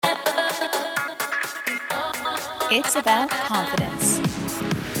It's about confidence.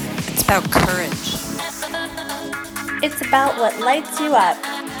 It's about courage. It's about what lights you up.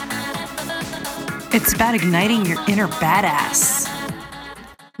 It's about igniting your inner badass.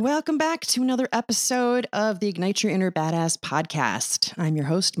 Welcome back to another episode of the Ignite Your Inner Badass podcast. I'm your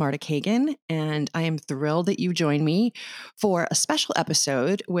host, Marta Kagan, and I am thrilled that you joined me for a special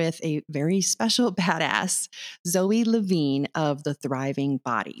episode with a very special badass, Zoe Levine of The Thriving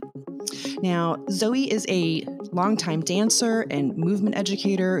Body. Now, Zoe is a longtime dancer and movement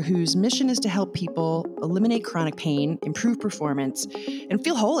educator whose mission is to help people eliminate chronic pain, improve performance, and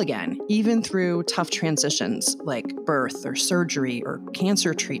feel whole again, even through tough transitions like birth or surgery or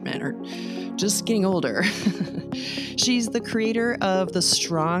cancer treatment or just getting older. She's the creator of the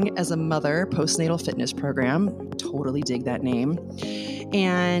Strong as a Mother postnatal fitness program. Totally dig that name.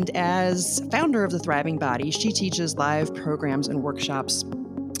 And as founder of The Thriving Body, she teaches live programs and workshops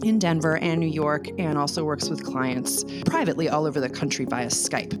in Denver and New York, and also works with clients privately all over the country via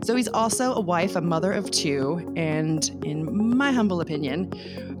Skype. Zoe's also a wife, a mother of two, and in my humble opinion,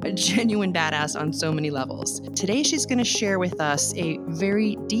 a genuine badass on so many levels. Today, she's going to share with us a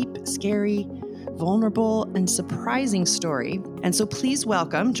very deep, scary, vulnerable, and surprising story. And so please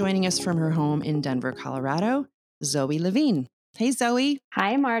welcome, joining us from her home in Denver, Colorado, Zoe Levine. Hey, Zoe.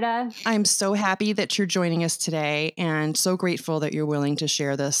 Hi, Marta. I'm so happy that you're joining us today and so grateful that you're willing to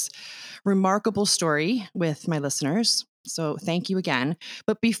share this remarkable story with my listeners. So thank you again.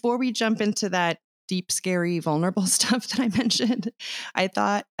 But before we jump into that deep, scary, vulnerable stuff that I mentioned, I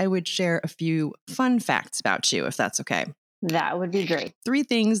thought I would share a few fun facts about you, if that's okay. That would be great. 3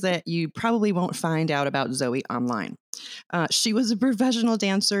 things that you probably won't find out about Zoe online. She was a professional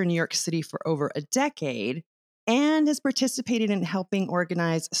dancer in New York City for over a decade, and has participated in helping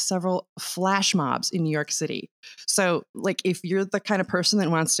organize several flash mobs in New York City. So, if you're the kind of person that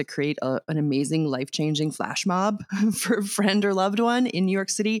wants to create an amazing, life-changing flash mob for a friend or loved one in New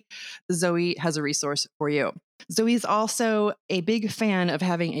York City, Zoe has a resource for you. Zoe is also a big fan of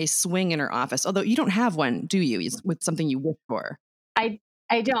having a swing in her office, although you don't have one, do you? It's with something you wish for.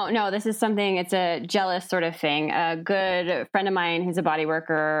 I don't know. This is something, it's a jealous sort of thing. A good friend of mine who's a body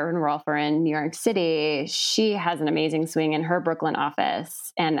worker in Rolfer in New York City, she has an amazing swing in her Brooklyn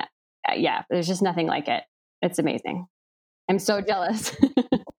office. And there's just nothing like it. It's amazing. I'm so jealous.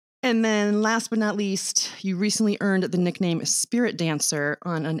 And then last but not least, you recently earned the nickname Spirit Dancer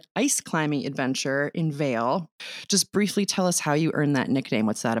on an ice climbing adventure in Vail. Just briefly tell us how you earned that nickname.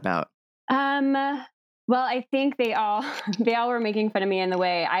 What's that about? Well, I think they all were making fun of me in the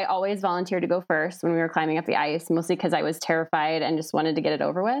way I always volunteered to go first when we were climbing up the ice, mostly because I was terrified and just wanted to get it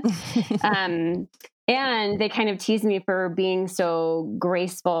over with. And they kind of teased me for being so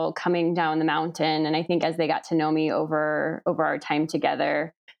graceful coming down the mountain. And I think as they got to know me over our time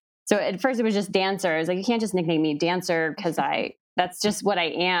together, so at first it was just dancer. I was like, you can't just nickname me dancer because that's just what I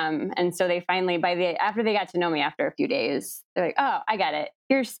am. And so they finally, after they got to know me after a few days, they're like, oh, I got it.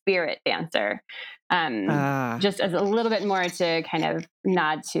 You're Spirit Dancer. Just as a little bit more to kind of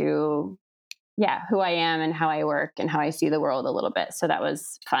nod to, who I am and how I work and how I see the world a little bit. So that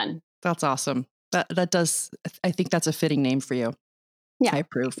was fun. That's awesome. I think that's a fitting name for you. Yeah. I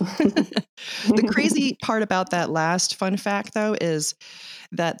approve. The crazy part about that last fun fact, though, is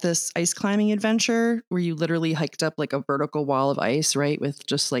that this ice climbing adventure where you literally hiked up like a vertical wall of ice, right? With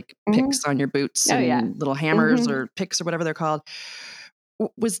just like picks on your boots and little hammers or picks or whatever they're called,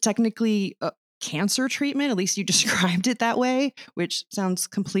 was technically a cancer treatment. At least you described it that way, which sounds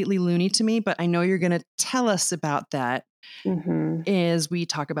completely loony to me. But I know you're going to tell us about that as we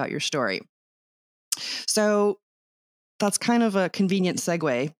talk about your story. So that's kind of a convenient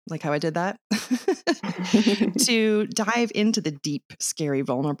segue, like how I did that, to dive into the deep, scary,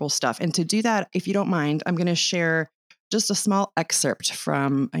 vulnerable stuff. And to do that, if you don't mind, I'm going to share just a small excerpt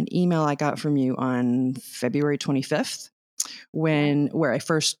from an email I got from you on February 25th, where I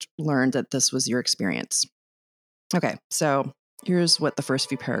first learned that this was your experience. Okay, so here's what the first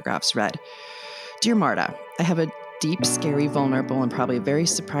few paragraphs read. Dear Marta, I have a deep, scary, vulnerable, and probably a very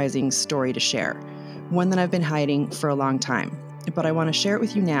surprising story to share. One that I've been hiding for a long time. But I want to share it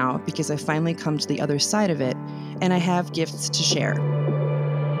with you now because I've finally come to the other side of it, and I have gifts to share.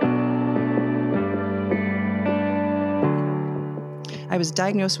 I was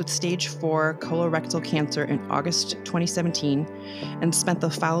diagnosed with stage 4 colorectal cancer in August 2017 and spent the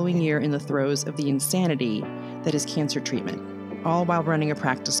following year in the throes of the insanity that is cancer treatment, all while running a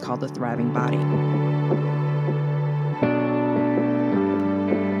practice called The Thriving Body.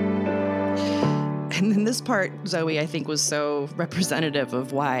 And then this part, Zoe, I think was so representative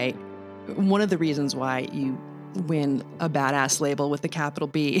of one of the reasons why you win a badass label with the capital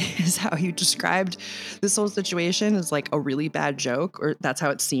B is how you described this whole situation as like a really bad joke, or that's how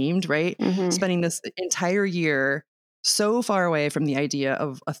it seemed, right? Spending this entire year so far away from the idea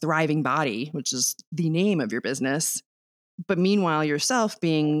of a thriving body, which is the name of your business. But meanwhile, yourself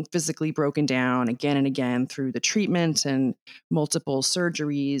being physically broken down again and again through the treatment and multiple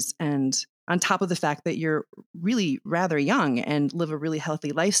surgeries, and on top of the fact that you're really rather young and live a really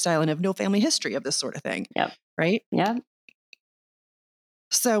healthy lifestyle and have no family history of this sort of thing. Yep. Right? Yeah.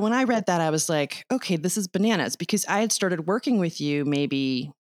 So when I read that, I was like, okay, this is bananas, because I had started working with you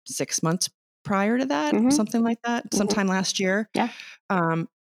maybe 6 months prior to that, something like that, sometime last year. Yeah.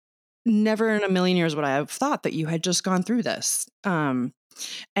 Never in a million years would I have thought that you had just gone through this. And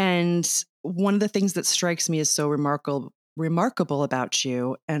one of the things that strikes me as so remarkable about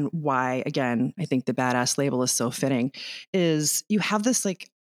you, and why, again, I think the badass label is so fitting, is you have this like,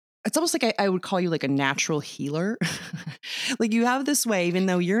 it's almost like I would call you like a natural healer. Like you have this way, even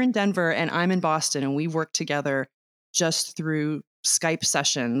though you're in Denver and I'm in Boston and we work together just through Skype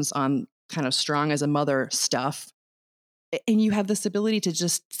sessions on kind of strong as a mother stuff. And you have this ability to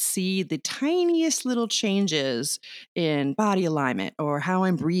just see the tiniest little changes in body alignment or how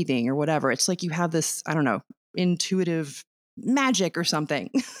I'm breathing or whatever. It's like you have this, I don't know, intuitive magic or something.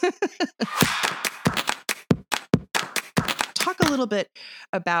 Talk a little bit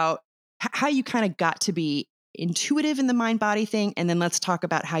about how you kind of got to be intuitive in the mind-body thing. And then let's talk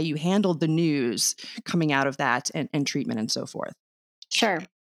about how you handled the news coming out of that and treatment and so forth. Sure.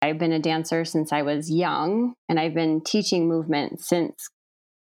 I've been a dancer since I was young, and I've been teaching movement since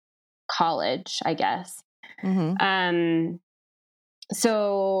college, I guess.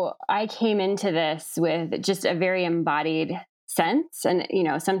 So I came into this with just a very embodied sense. And,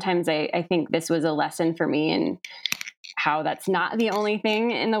 sometimes I think this was a lesson for me in how that's not the only thing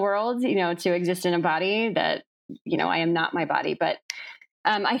in the world, to exist in a body, that, I am not my body. But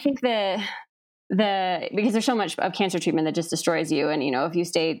I think because there's so much of cancer treatment that just destroys you. And, if you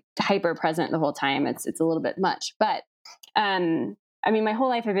stay hyper present the whole time, it's a little bit much. But, my whole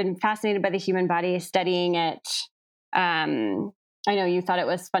life I've been fascinated by the human body, studying it. I know you thought it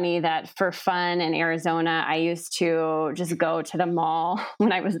was funny that for fun in Arizona, I used to just go to the mall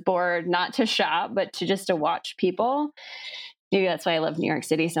when I was bored, not to shop, but to watch people. Maybe that's why I love New York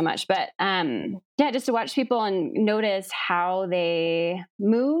City so much. But just to watch people and notice how they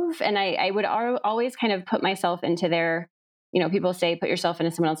move. And I would always kind of put myself into their, people say, put yourself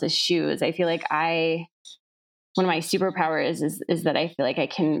into someone else's shoes. I feel like one of my superpowers is that I feel like I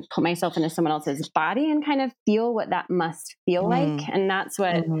can put myself into someone else's body and kind of feel what that must feel like. And that's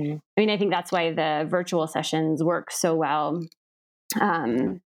what, I think that's why the virtual sessions work so well.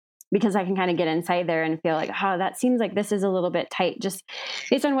 Because I can kind of get inside there and feel like, oh, that seems like this is a little bit tight, just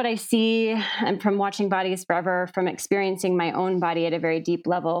based on what I see and from watching bodies forever, from experiencing my own body at a very deep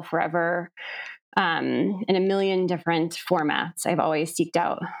level forever, in a million different formats. I've always seeked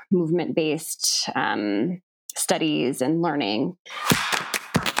out movement-based studies and learning.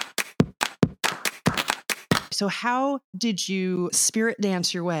 So how did you spirit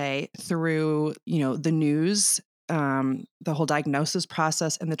dance your way through, the news, the whole diagnosis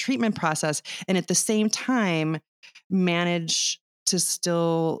process and the treatment process, and at the same time manage to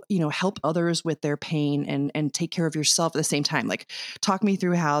still, help others with their pain and take care of yourself at the same time? Like, talk me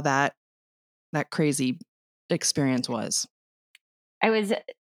through how that crazy experience was. I was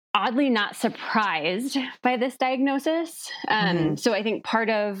oddly not surprised by this diagnosis. So I think part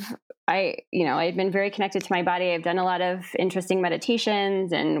of, I've been very connected to my body. I've done a lot of interesting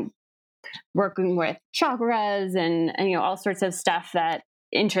meditations and working with chakras and all sorts of stuff that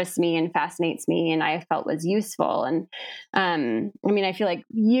interests me and fascinates me and I felt was useful. And I feel like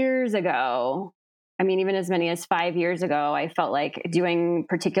years ago, even as many as 5 years ago, I felt like doing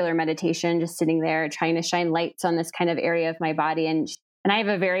particular meditation, just sitting there trying to shine lights on this kind of area of my body. And I have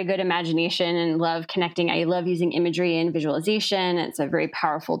a very good imagination and love connecting. I love using imagery and visualization. It's a very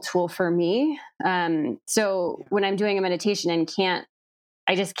powerful tool for me. So when I'm doing a meditation and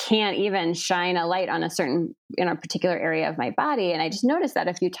I just can't even shine a light on a particular area of my body. And I just noticed that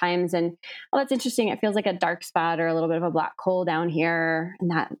a few times and, oh, that's interesting. It feels like a dark spot or a little bit of a black hole down here in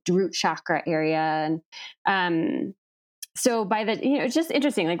that root chakra area. And, so by it's just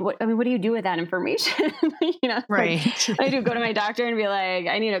interesting. Like, what do you do with that information? Right. I do go to my doctor and be like,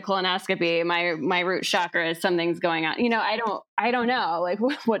 I need a colonoscopy. My root chakra is something's going on. I don't know like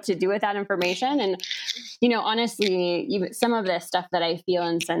what to do with that information. And, honestly, even some of this stuff that I feel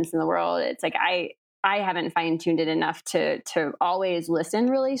and sense in the world, it's like, I haven't fine-tuned it enough to always listen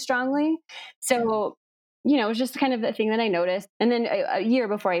really strongly. So it was just kind of the thing that I noticed. And then a year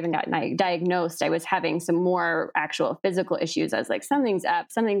before I even got diagnosed, I was having some more actual physical issues. I was like, something's up,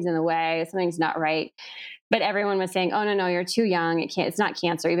 something's in the way, something's not right. But everyone was saying, oh, no, you're too young. It's not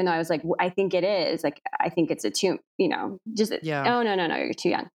cancer. Even though I was like, I think it is. Like, I think it's a tumor, oh, no, you're too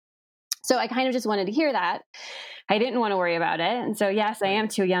young. So I kind of just wanted to hear that. I didn't want to worry about it. And so, yes, I am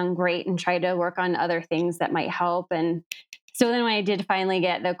too young. Great. And tried to work on other things that might help. And so then when I did finally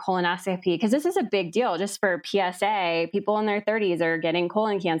get the colonoscopy, because this is a big deal just for PSA, people in their 30s are getting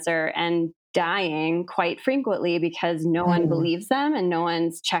colon cancer and dying quite frequently because no one believes them and no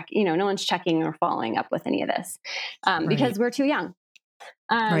one's checking or following up with any of this because we're too young.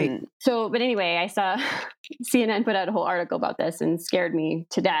 So, but anyway, I saw CNN put out a whole article about this and scared me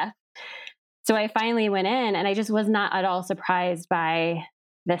to death. So I finally went in and I just was not at all surprised by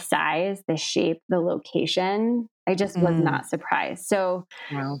the size, the shape, the location. I just was not surprised. So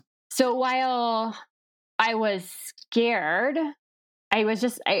while I was scared, I was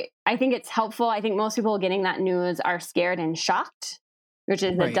just, I think it's helpful. I think most people getting that news are scared and shocked, which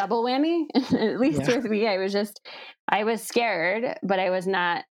is a double whammy. At least with me, I was scared, but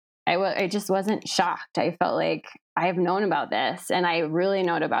I just wasn't shocked. I felt like I've known about this and I really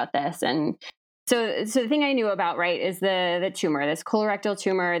know about this. And so the thing I knew about, is the tumor, this colorectal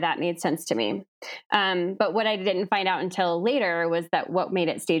tumor. That made sense to me. But what I didn't find out until later was that what made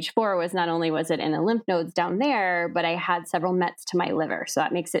it stage 4 was not only was it in the lymph nodes down there, but I had several mets to my liver. So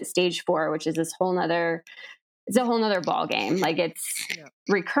that makes it stage 4, which is it's a whole nother ball game. Like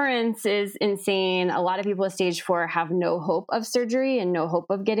recurrence is insane. A lot of people with stage 4 have no hope of surgery and no hope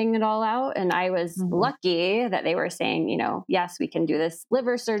of getting it all out. And I was lucky that they were saying, yes, we can do this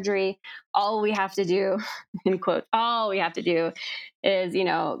liver surgery. All we have to do, in quotes, is,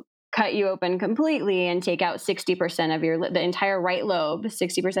 cut you open completely and take out 60% of the entire right lobe,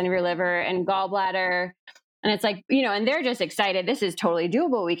 60% of your liver and gallbladder. And it's like, and they're just excited. This is totally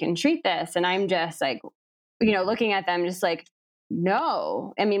doable. We can treat this. And I'm just like, looking at them just like,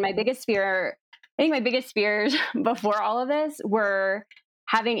 no. I mean, my biggest fears before all of this were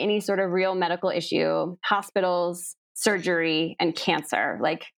having any sort of real medical issue, hospitals, surgery, and cancer.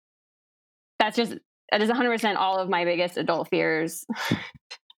 Like that is 100% all of my biggest adult fears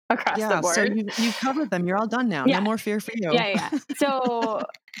across the board. So you covered them. You're all done now. No more fear for you. Yeah.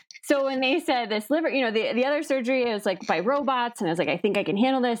 So when they said this liver, the other surgery is like by robots. And I was like, I think I can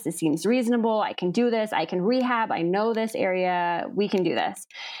handle this. This seems reasonable. I can do this. I can rehab. I know this area. We can do this.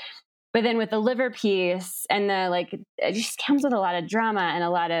 But then with the liver piece and it just comes with a lot of drama and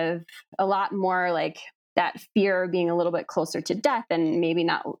a lot more like that fear of being a little bit closer to death and maybe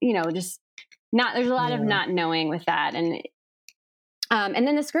not, there's a lot of not knowing with that. And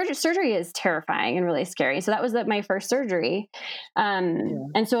then the surgery is terrifying and really scary. So that was my first surgery.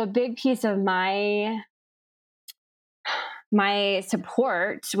 And so a big piece of my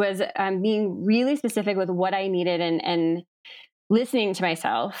support was being really specific with what I needed and listening to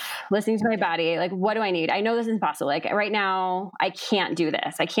myself, listening to my body. Like, what do I need? I know this is impossible. Like right now, I can't do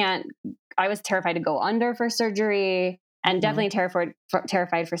this. I was terrified to go under for surgery and definitely terrified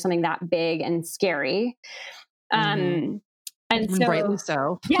for something that big and scary. And so, rightly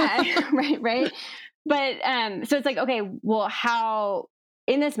so. Yeah, right. But so it's like, okay, well, how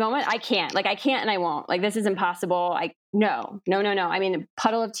in this moment I can't and I won't. Like this is impossible. No. I mean, a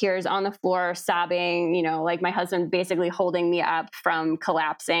puddle of tears on the floor, sobbing. Like my husband basically holding me up from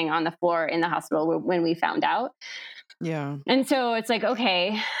collapsing on the floor in the hospital when we found out. Yeah. And so it's like,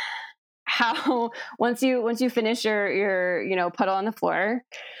 okay, how once you finish your puddle on the floor.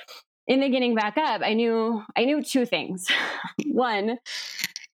 In the getting back up, I knew 2 things. One,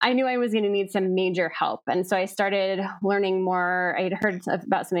 I knew I was going to need some major help. And so I started learning more. I had heard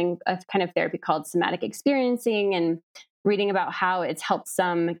about a kind of therapy called somatic experiencing and reading about how it's helped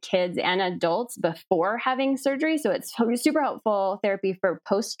some kids and adults before having surgery. So it's super helpful therapy for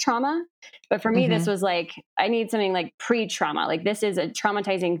post-trauma. But for me, this was like, I need something like pre-trauma. Like this is a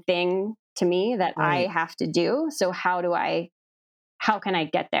traumatizing thing to me that I have to do. So how can I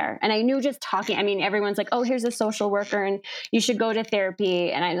get there? And I knew just talking, I mean, everyone's like, oh, here's a social worker and you should go to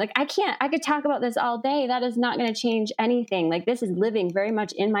therapy. And I'm like, I could talk about this all day. That is not going to change anything. Like this is living very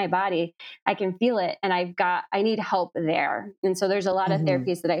much in my body. I can feel it. And I need help there. And so there's a lot of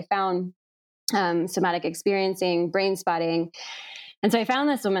therapies that I found, somatic experiencing, brain spotting. And so I found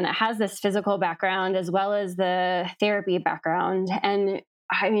this woman that has this physical background as well as the therapy background. And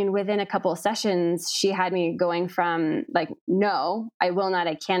I mean, within a couple of sessions, she had me going from like, no, I will not,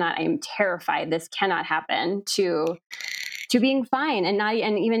 I cannot, I am terrified, this cannot happen, to being fine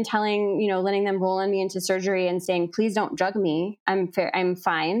and even telling, letting them roll on me into surgery and saying, please don't drug me. I'm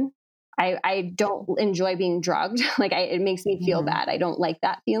fine. I don't enjoy being drugged. Like it makes me feel bad. I don't like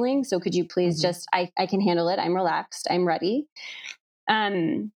that feeling. So could you please just, I can handle it. I'm relaxed. I'm ready.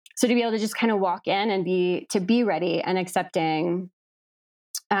 So to be able to just kind of walk in and be ready and accepting,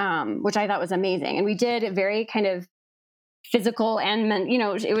 which I thought was amazing. And we did very kind of physical and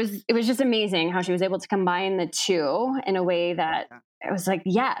it was just amazing how she was able to combine the two in a way that it was like,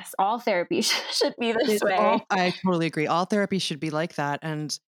 yes, all therapy should be this way. I totally agree. All therapy should be like that.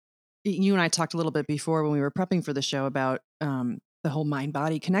 And you and I talked a little bit before when we were prepping for the show about the whole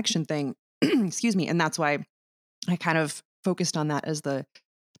mind-body connection thing. Excuse me. And that's why I kind of focused on that as the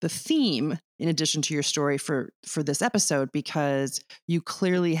theme in addition to your story for this episode, because you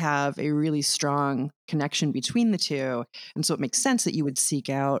clearly have a really strong connection between the two. And so it makes sense that you would seek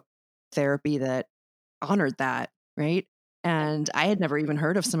out therapy that honored that, right? And I had never even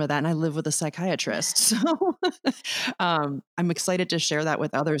heard of some of that. And I live with a psychiatrist. So I'm excited to share that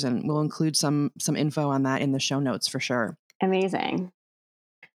with others, and we'll include some info on that in the show notes for sure. Amazing.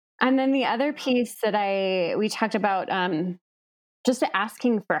 And then the other piece that we talked about, just the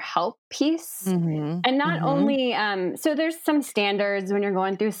asking for help piece. And not only, so there's some standards when you're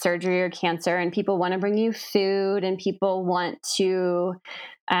going through surgery or cancer, and people want to bring you food, and people want to,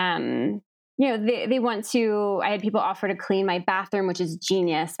 they want to, I had people offer to clean my bathroom, which is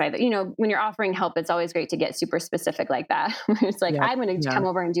genius. When you're offering help, it's always great to get super specific like that. It's like, I'm going to come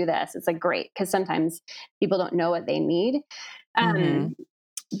over and do this. It's like, great. Cause sometimes people don't know what they need.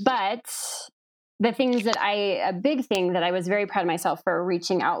 But the things that a big thing that I was very proud of myself for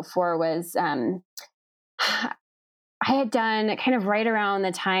reaching out for was, I had done kind of right around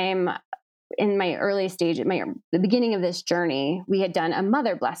the time in my early stage, the beginning of this journey, we had done a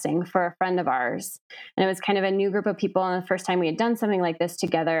mother blessing for a friend of ours. And it was kind of a new group of people. And the first time we had done something like this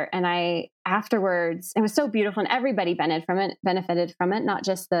together. And afterwards, it was so beautiful, and everybody benefited from it, not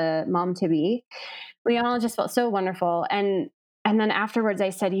just the mom to be. We all just felt so wonderful. And then afterwards I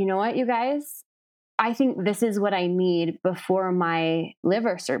said, you know what, you guys, I think this is what I need before my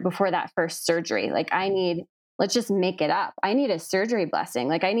before that first surgery. Like let's just make it up. I need a surgery blessing.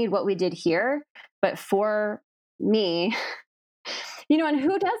 Like I need what we did here, but for me, and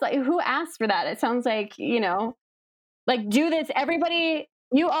who asks for that? It sounds like, like do this, everybody,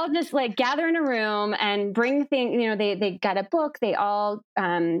 you all just like gather in a room and bring things, they got a book. They all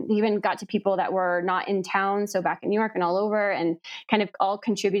even got to people that were not in town. So back in New York and all over, and kind of all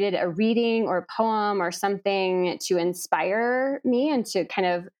contributed a reading or poem or something to inspire me and to kind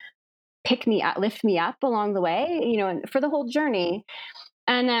of pick me up, lift me up along the way, for the whole journey.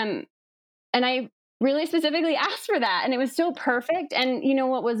 And I really specifically asked for that, and it was so perfect. And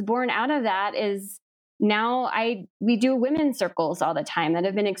what was born out of that is now we do women's circles all the time that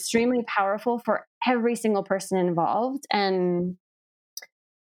have been extremely powerful for every single person involved. And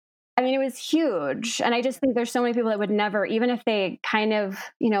I mean, it was huge. And I just think there's so many people that would never, even if they kind of,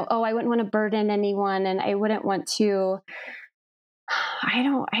 I wouldn't want to burden anyone, and I wouldn't want to, I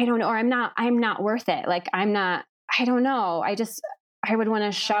don't know, or I'm not worth it. Like I don't know. I would want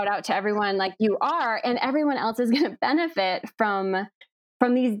to shout out to everyone like you are, and everyone else is going to benefit from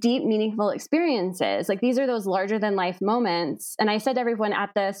these deep, meaningful experiences. Like these are those larger than life moments. And I said to everyone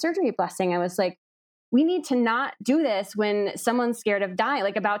at the surgery blessing, I was like, we need to not do this when someone's scared of dying,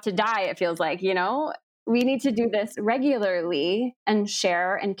 like about to die. It feels like, we need to do this regularly and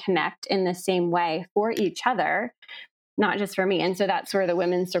share and connect in the same way for each other, not just for me. And so that's where the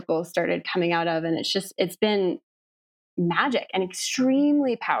women's circle started coming out of. And it's been magic and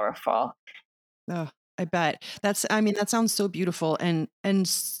extremely powerful. Oh, I bet. That sounds so beautiful and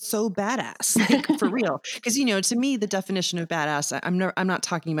so badass, like, for real. Because, to me, the definition of badass, I'm not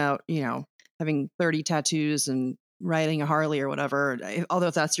talking about, having 30 tattoos and riding a Harley or whatever, although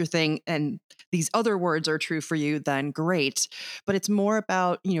if that's your thing and these other words are true for you, then great. But it's more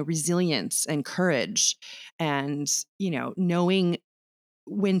about, resilience and courage and, knowing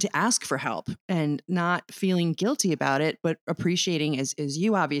when to ask for help and not feeling guilty about it, but appreciating, as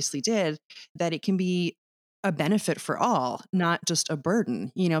you obviously did, that it can be a benefit for all, not just a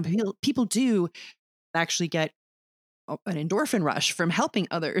burden. People do actually get an endorphin rush from helping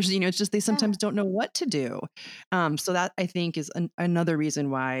others. It's just they sometimes don't know what to do. So that, I think, is another reason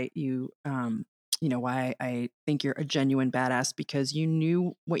why why I think you're a genuine badass, because you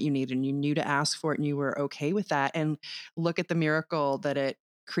knew what you needed and you knew to ask for it, and you were okay with that. And look at the miracle that it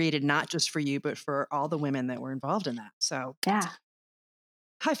created, not just for you, but for all the women that were involved in that. So yeah.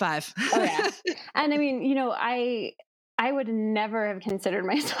 High five. Oh yeah. And I mean, I would never have considered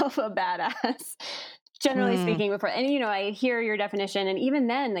myself a badass, generally speaking, before. And, I hear your definition. And even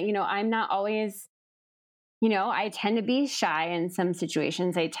then, I'm not always I tend to be shy in some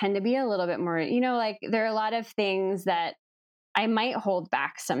situations. I tend to be a little bit more, like there are a lot of things that I might hold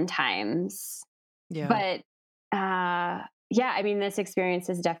back sometimes. Yeah. But I mean, this experience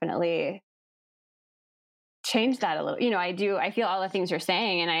has definitely changed that a little. I feel all the things you're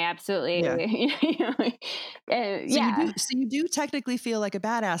saying, and I absolutely, So you do technically feel like a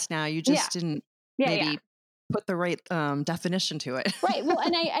badass now. You just didn't maybe put the right definition to it. Right. Well,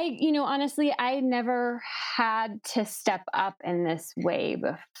 and I honestly, I never had to step up in this way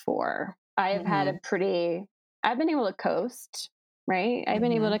before. I've been able to coast, right? I've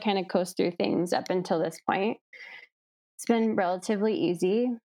been able to kind of coast through things up until this point. It's been relatively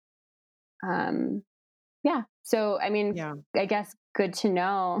easy. So, I mean, I guess good to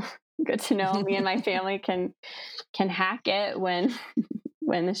know me and my family can hack it when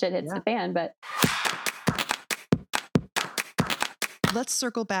the shit hits the fan, but let's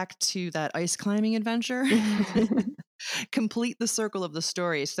circle back to that ice climbing adventure. Complete the circle of the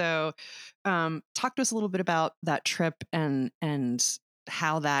story. So, talk to us a little bit about that trip and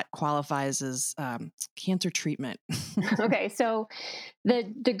how that qualifies as cancer treatment. Okay, so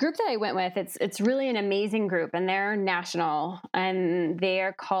the group that I went with, it's really an amazing group, and they're national, and they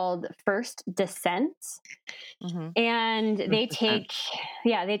are called First Descent, and they take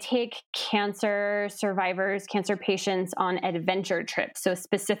cancer survivors, cancer patients on adventure trips. So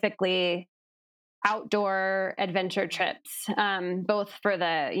specifically outdoor adventure trips, both for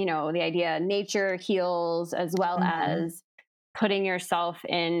the idea nature heals, as well as putting yourself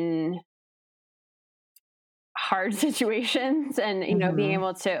in hard situations and, being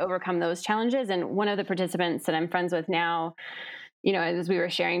able to overcome those challenges. And one of the participants that I'm friends with now, as we were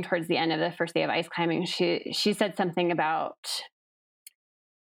sharing towards the end of the first day of ice climbing, she said something about,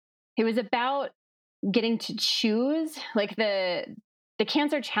 it was about getting to choose, like the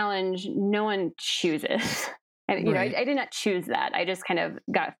cancer challenge, no one chooses. And, I did not choose that. I just kind of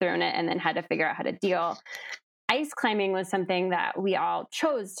got thrown it and then had to figure out how to deal. Ice climbing was something that we all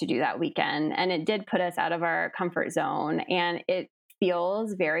chose to do that weekend, and it did put us out of our comfort zone. And it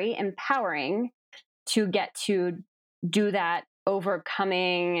feels very empowering to get to do that,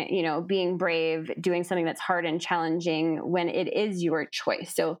 overcoming, being brave, doing something that's hard and challenging when it is your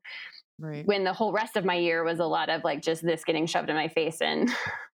choice. So when the whole rest of my year was a lot of like just this getting shoved in my face, and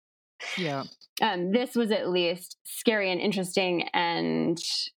this was at least scary and interesting, and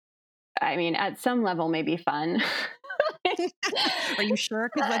I mean, at some level, maybe fun. Are you sure?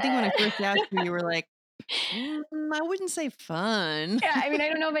 Because I think when I first asked you, you were like, I wouldn't say fun. Yeah, I mean, I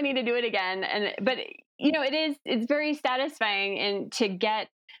don't know if I need to do it again, but it's very satisfying, and to get,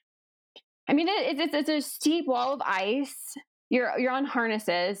 I mean, it's a steep wall of ice. You're on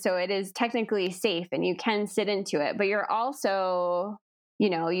harnesses, so it is technically safe, and you can sit into it, but you're also,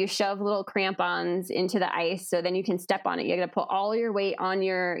 you shove little crampons into the ice so then you can step on it. You got to put all your weight on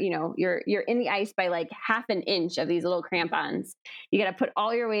you're in the ice by like half an inch of these little crampons. You got to put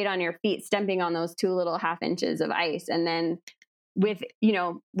all your weight on your feet, stepping on those 2 little half inches of ice. And then with,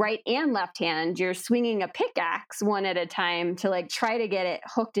 right and left hand, you're swinging a pickaxe one at a time to like try to get it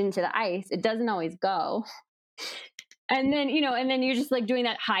hooked into the ice. It doesn't always go. And then, you're just like doing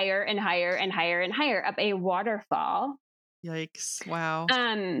that higher and higher and higher and higher up a waterfall. Yikes. Wow.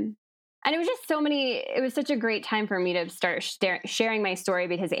 And it was just it was such a great time for me to start sharing my story,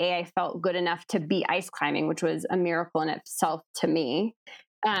 because I felt good enough to be ice climbing, which was a miracle in itself to me.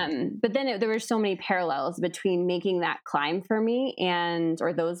 But then there were so many parallels between making that climb for me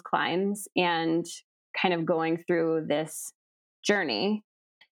or those climbs, and kind of going through this journey.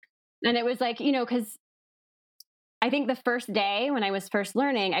 And it was like, because I think the first day when I was first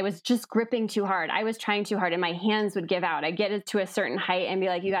learning, I was just gripping too hard. I was trying too hard and my hands would give out. I'd get it to a certain height and be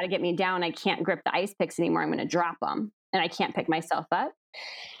like, you got to get me down. I can't grip the ice picks anymore. I'm going to drop them and I can't pick myself up.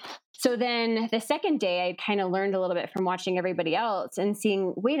 So then the second day, I kind of learned a little bit from watching everybody else and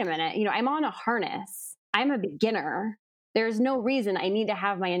seeing, wait a minute, I'm on a harness. I'm a beginner. There's no reason I need to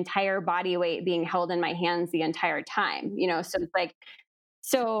have my entire body weight being held in my hands the entire time, so it's like,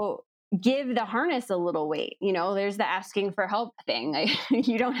 give the harness a little weight. There's the asking for help thing. Like,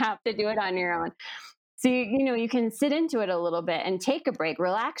 you don't have to do it on your own. So, you can sit into it a little bit and take a break,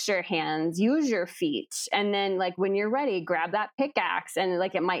 relax your hands, use your feet. And then like when you're ready, grab that pickaxe, and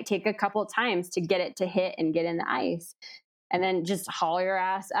like it might take a couple times to get it to hit and get in the ice. And then just haul your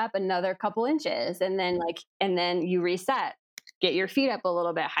ass up another couple inches. And then you reset, get your feet up a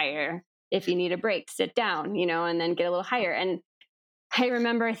little bit higher. If you need a break, sit down, and then get a little higher. And I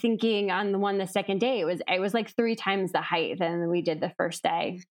remember thinking on the second day, it was like 3 times the height than we did the first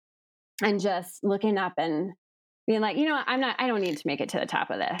day. And just looking up and being like, I don't need to make it to the top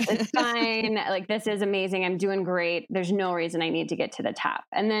of this. It's fine. Like, this is amazing. I'm doing great. There's no reason I need to get to the top.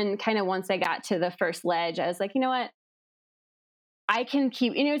 And then kind of once I got to the first ledge, I was like, you know what? I can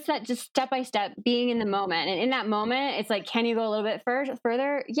keep, it's not just step by step being in the moment. And in that moment, it's like, can you go a little bit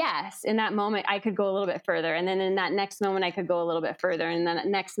further? Yes. In that moment, I could go a little bit further. And then in that next moment, I could go a little bit further. And then that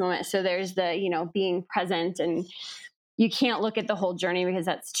next moment. So there's the, being present, and you can't look at the whole journey because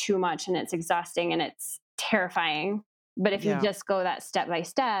that's too much and it's exhausting and it's terrifying. But if you just go that step by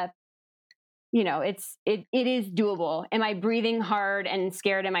step, it is doable. Am I breathing hard and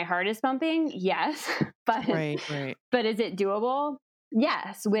scared and my heart is pumping? Yes. But But is it doable?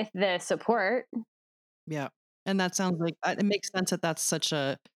 Yes, with the support. Yeah. And that sounds like it makes sense that that's such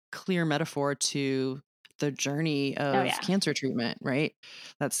a clear metaphor to the journey of cancer treatment, right?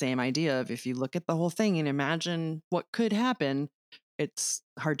 That same idea of if you look at the whole thing and imagine what could happen, it's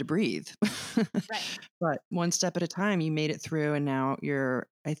hard to breathe. Right. But one step at a time, you made it through, and now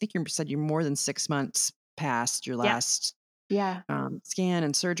I think you said you're more than 6 months past your last scan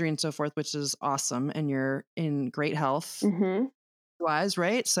and surgery and so forth, which is awesome. And you're in great health wise,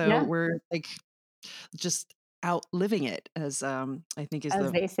 right? So we're like just out living it, as I think is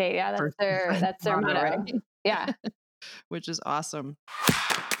as they say. Yeah, that's their motto. Right? Yeah. Which is awesome.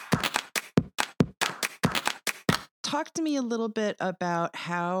 Talk to me a little bit about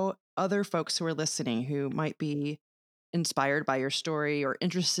how other folks who are listening who might be inspired by your story or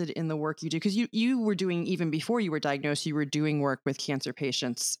interested in the work you do, because you were doing, even before you were diagnosed, you were doing work with cancer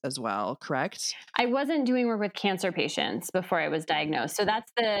patients as well, correct? I wasn't doing work with cancer patients before I was diagnosed. So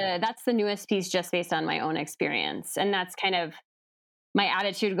that's the newest piece, just based on my own experience. And that's kind of my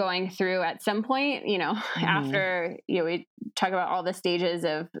attitude going through at some point, after, we talk about all the stages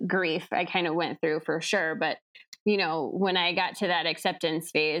of grief I kind of went through for sure. But, when I got to that acceptance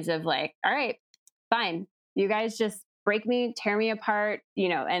phase of like, all right, fine, you guys just break me, tear me apart,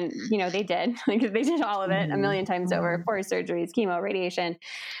 and, they did. Like, they did all of it a million times over: 4 surgeries, chemo, radiation,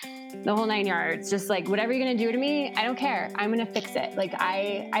 the whole 9 yards. Just like, whatever you're going to do to me, I don't care. I'm going to fix it. Like,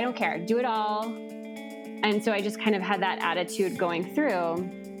 I don't care. Do it all. And so I just kind of had that attitude going through.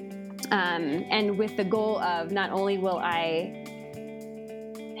 And with the goal of not only will I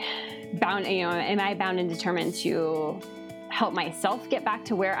am I bound and determined to help myself get back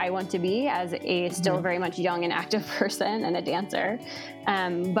to where I want to be as a still very much young and active person and a dancer.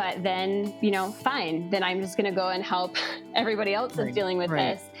 But then, fine, then I'm just going to go and help everybody else that's dealing with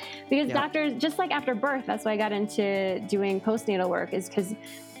this. Because doctors, just like after birth, that's why I got into doing postnatal work, is because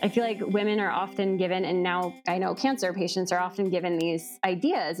I feel like women are often given, and now I know cancer patients are often given these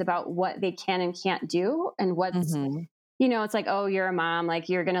ideas about what they can and can't do, and what's, it's like, oh, you're a mom, like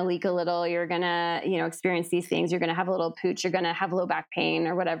you're going to leak a little, you're going to, experience these things, you're going to have a little pooch, you're going to have low back pain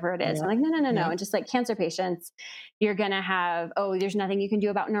or whatever it is. I'm like, no. And just like cancer patients, you're going to have, oh, there's nothing you can do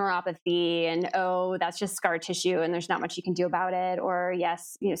about neuropathy, and oh, that's just scar tissue and there's not much you can do about it. Or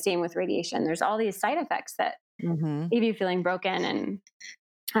yes, same with radiation. There's all these side effects that leave you feeling broken.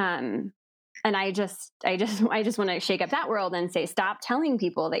 And I just want to shake up that world and say, stop telling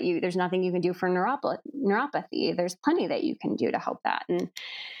people that there's nothing you can do for neuropathy. There's plenty that you can do to help that. And,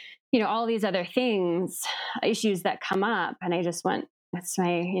 all these other things, issues that come up. And I just want, that's my,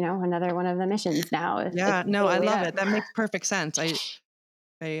 another one of the missions now. Yeah, no, I love it. That makes perfect sense. I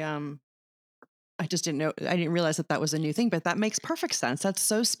just didn't know. I didn't realize that was a new thing, but that makes perfect sense. That's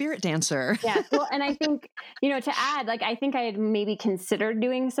so Spirit Dancer. Yeah. Well, and I think, to add, like, I think I had maybe considered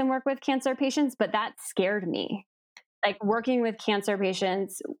doing some work with cancer patients, but that scared me. Like, working with cancer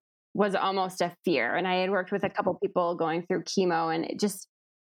patients was almost a fear. And I had worked with a couple people going through chemo, and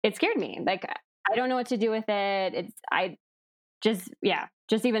it scared me. Like, I don't know what to do with it. Just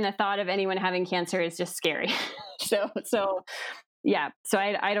even the thought of anyone having cancer is just scary. So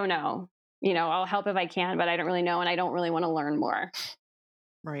I don't know. I'll help if I can, but I don't really know. And I don't really want to learn more.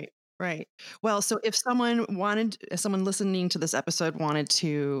 Right. Well, so if someone listening to this episode wanted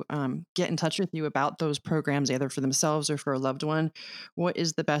to get in touch with you about those programs, either for themselves or for a loved one, what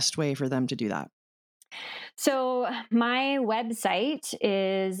is the best way for them to do that? So my website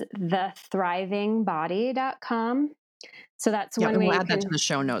is thethrivingBody.com. So that's one way. We'll add that to the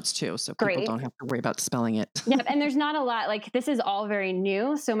show notes too, so people don't have to worry about spelling it. Yeah, and there's not a lot. Like, this is all very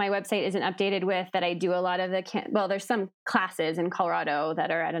new, so my website isn't updated with that. I do a lot of there's some classes in Colorado that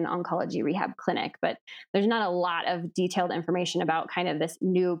are at an oncology rehab clinic, but there's not a lot of detailed information about kind of this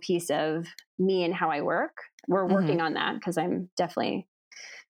new piece of me and how I work. We're working on that, because I'm definitely,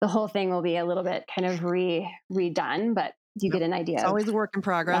 the whole thing will be a little bit kind of redone, but you get an idea. It's always a work in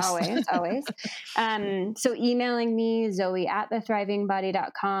progress. Always. So emailing me,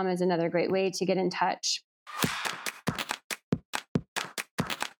 Zoe@thethrivingBody.com, is another great way to get in touch.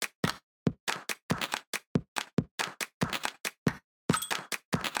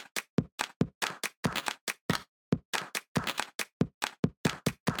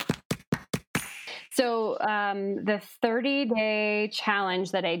 So the 30-day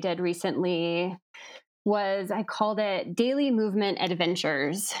challenge that I did recently I called it Daily Movement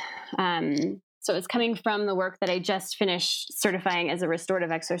Adventures. So it's coming from the work that I just finished certifying as a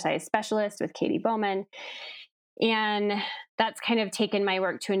restorative exercise specialist with Katie Bowman. And that's kind of taken my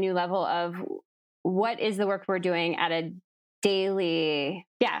work to a new level of what is the work we're doing at a daily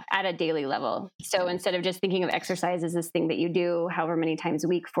level. So instead of just thinking of exercise as this thing that you do however many times a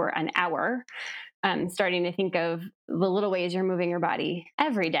week for an hour, starting to think of the little ways you're moving your body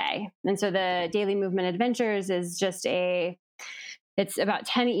every day. And so the Daily Movement Adventures is it's about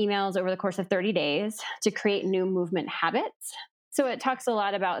 10 emails over the course of 30 days to create new movement habits. So it talks a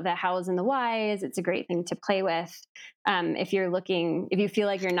lot about the hows and the whys. It's a great thing to play with. If you feel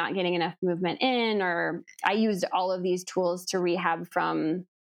like you're not getting enough movement in, or I used all of these tools to rehab from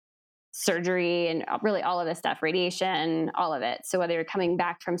surgery and really all of this stuff, radiation, all of it. So whether you're coming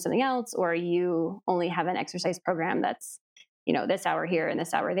back from something else or you only have an exercise program that's, this hour here and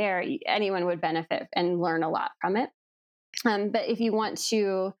this hour there, anyone would benefit and learn a lot from it. But if you want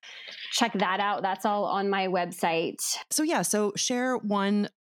to check that out, that's all on my website. So share one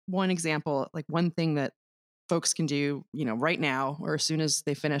example, like one thing that folks can do, right now, or as soon as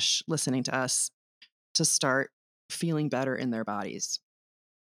they finish listening to us, to start feeling better in their bodies.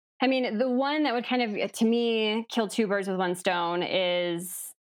 I mean, the one that would kind of, to me, kill two birds with one stone is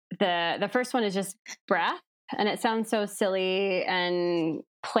the first one is just breath. And it sounds so silly and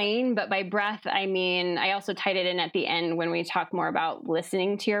plain, but by breath, I mean, I also tied it in at the end when we talk more about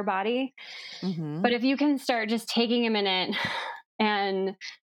listening to your body. Mm-hmm. But if you can start just taking a minute, and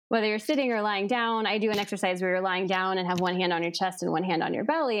whether you're sitting or lying down, I do an exercise where you're lying down and have one hand on your chest and one hand on your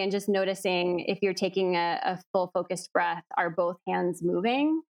belly, and just noticing if you're taking a full focused breath, are both hands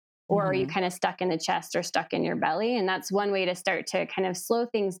moving? Or are you kind of stuck in the chest or stuck in your belly? And that's one way to start to kind of slow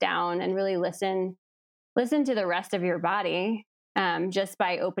things down and really listen to the rest of your body, just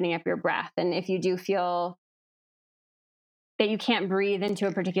by opening up your breath. And if you do feel that you can't breathe into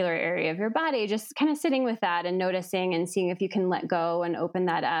a particular area of your body, just kind of sitting with that and noticing and seeing if you can let go and open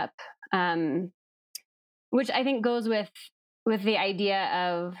that up, which I think goes with the idea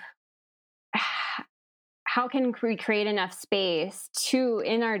of how can we create enough space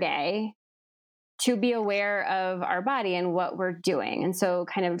in our day to be aware of our body and what we're doing. And so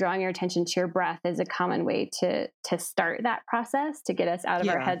kind of drawing your attention to your breath is a common way to start that process, to get us out of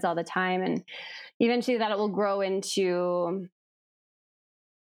our heads all the time. And eventually that will grow into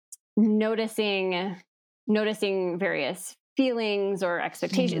noticing various feelings or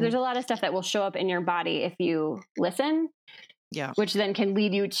expectations. Mm-hmm. There's a lot of stuff that will show up in your body if you listen. Yeah. Which then can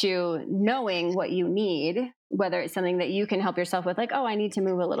lead you to knowing what you need, whether it's something that you can help yourself with, like, oh, I need to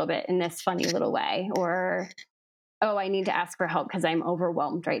move a little bit in this funny little way, or, oh, I need to ask for help because I'm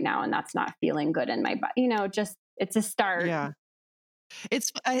overwhelmed right now and that's not feeling good in my body. Just, it's a start. Yeah.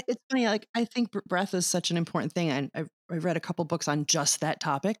 It's funny. Like, I think breath is such an important thing. And I've read a couple books on just that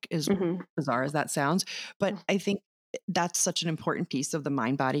topic, as bizarre as that sounds. But I think that's such an important piece of the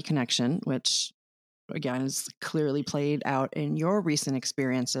mind-body connection, which again is clearly played out in your recent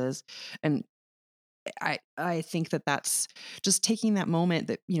experiences. And I think that's just taking that moment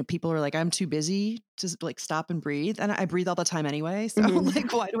that, people are like, I'm too busy to like stop and breathe. And I breathe all the time anyway. So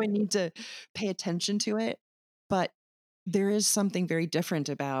like, why do I need to pay attention to it? But there is something very different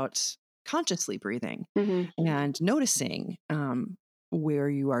about consciously breathing and noticing where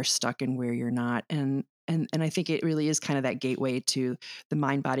you are stuck and where you're not. And I think it really is kind of that gateway to the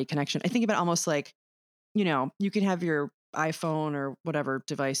mind-body connection. I think about almost like, you can have your iPhone or whatever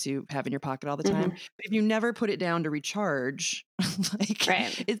device you have in your pocket all the time, but if you never put it down to recharge,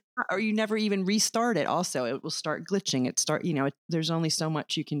 or you never even restart it, also it will start glitching. There's only so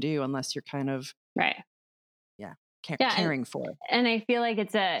much you can do unless you're kind of caring for it. And I feel like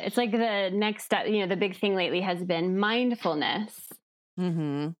it's like the next step. The big thing lately has been mindfulness.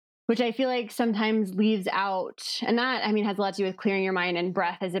 Which I feel like sometimes leaves out, and that, has a lot to do with clearing your mind, and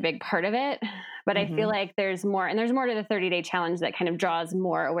breath is a big part of it. But I feel like there's more to the 30-day challenge that kind of draws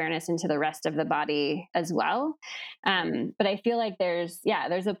more awareness into the rest of the body as well. But I feel like there's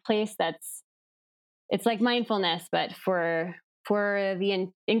a place it's like mindfulness, but for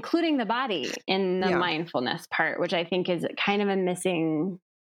including the body in the mindfulness part, which I think is kind of a missing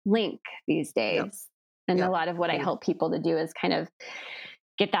link these days. And a lot of what I help people to do is kind of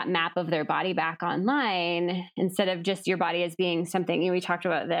get that map of their body back online, instead of just your body as being something, we talked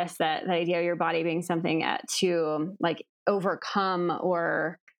about this, that idea of your body being something to like overcome,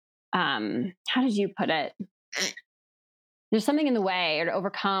 or how did you put it? There's something in the way, or to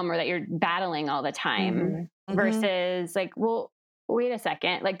overcome, or that you're battling all the time, versus like, well, wait a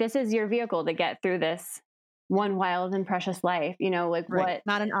second, like this is your vehicle to get through this one wild and precious life, like what,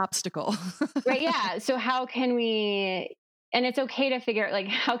 not an obstacle. right. Yeah. So how can we, and it's okay to figure out like,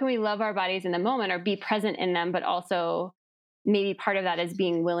 how can we love our bodies in the moment or be present in them, but also maybe part of that is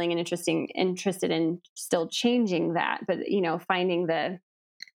being willing and interested in still changing that, but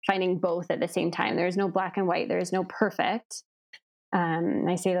finding both at the same time. There's no black and white. There's no perfect.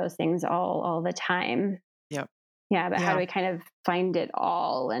 I say those things all the time. Yep. Yeah. But how do we kind of find it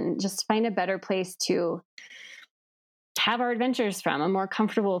all and just find a better place to have our adventures from, a more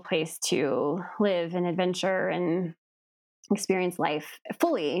comfortable place to live and adventure and experience life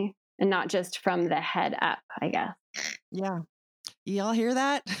fully and not just from the head up, I guess. Yeah. Y'all hear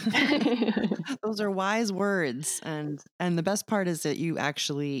that? Those are wise words. And the best part is that you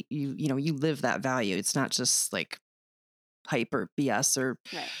actually, you live that value. It's not just like hype or BS or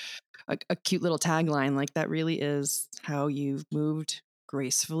a cute little tagline. Like that really is how you've moved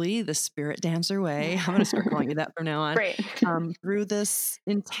gracefully the spirit dancer way. I'm going to start calling you that from now on. Great. Through this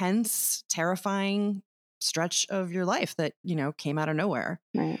intense, terrifying stretch of your life that, came out of nowhere.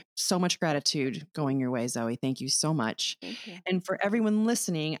 Right. So much gratitude going your way, Zoe. Thank you so much. Thank you. And for everyone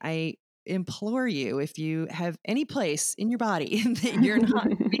listening, I implore you, if you have any place in your body that you're not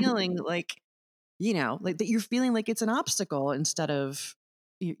feeling like, like that you're feeling like it's an obstacle instead of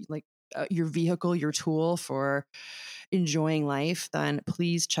like your vehicle, your tool for enjoying life, then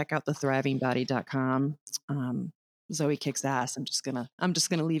please check out thethrivingbody.com. Zoe kicks ass. I'm just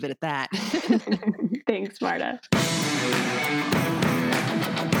gonna leave it at that. Thanks, Marta.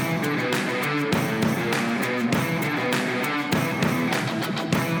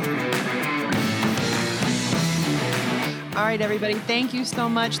 All right, everybody. Thank you so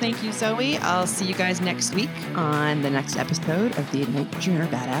much. Thank you, Zoe. I'll see you guys next week on the next episode of the Ignite Your Inner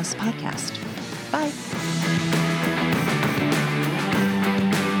Badass podcast. Bye.